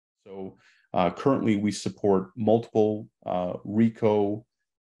So currently we support multiple Ricoh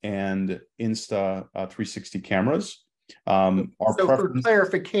and Insta 360 cameras. So for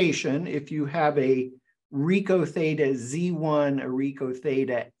clarification, if you have a Ricoh Theta Z1, a Ricoh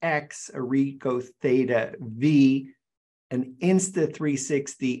Theta X, a Ricoh Theta V, an Insta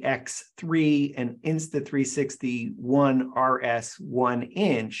 360 X3, an Insta 360 1 RS 1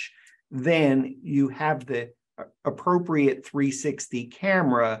 inch, then you have the appropriate 360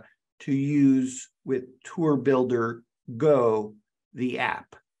 camera to use with Tour Builder Go, the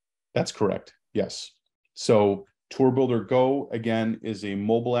app. That's correct. Yes. So Tour Builder Go, again, is a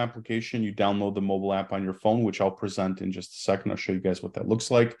mobile application. You download the mobile app on your phone, which I'll present in just a second. I'll show you guys what that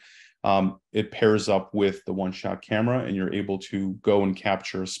looks like. It pairs up with the one-shot camera, and you're able to go and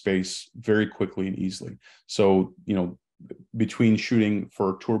capture a space very quickly and easily. So, between shooting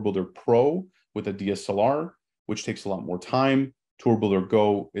for Tour Builder Pro with a DSLR, which takes a lot more time, Tour Builder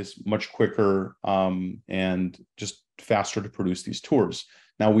Go is much quicker and just faster to produce these tours.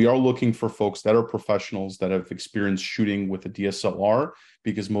 Now, we are looking for folks that are professionals that have experience shooting with a DSLR,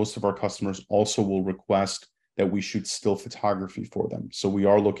 because most of our customers also will request that we shoot still photography for them. So we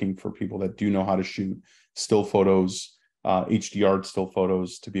are looking for people that do know how to shoot still photos, HDR still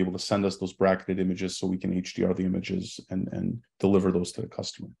photos, to be able to send us those bracketed images so we can HDR the images and deliver those to the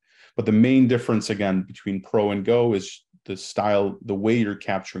customer. But the main difference, again, between Pro and Go is the style, the way you're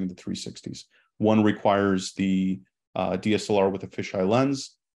capturing the 360s. One requires the DSLR with a fisheye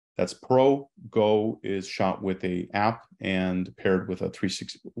lens. That's Pro. Go is shot with a app and paired with a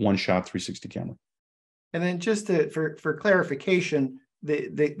 360 one-shot 360 camera. And then just for clarification,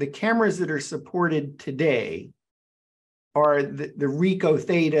 the cameras that are supported today are the Ricoh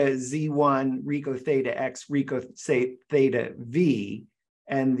Theta Z1, Ricoh Theta X, Ricoh Theta V,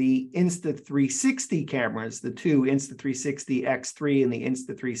 and the Insta 360 cameras, the two Insta 360 X3 and the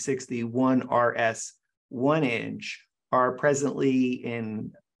Insta 360 1 RS 1 inch, are presently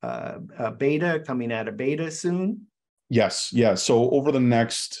in beta, coming out of beta soon. Yes, yeah. So over the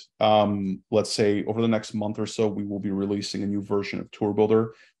next, let's say over the next month or so, we will be releasing a new version of Tour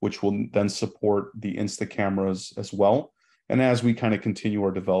Builder, which will then support the Insta cameras as well. And as we kind of continue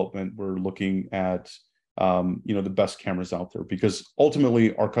our development, we're looking at, the best cameras out there, because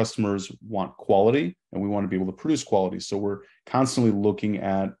ultimately our customers want quality and we want to be able to produce quality. So we're constantly looking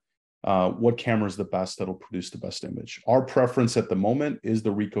at what camera is the best that'll produce the best image. Our preference at the moment is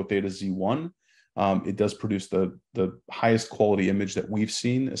the Ricoh Theta Z1. It does produce the highest quality image that we've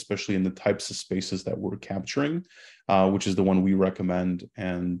seen, especially in the types of spaces that we're capturing, which is the one we recommend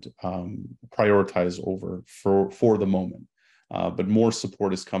and prioritize over for the moment. But more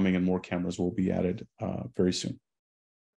support is coming and more cameras will be added very soon.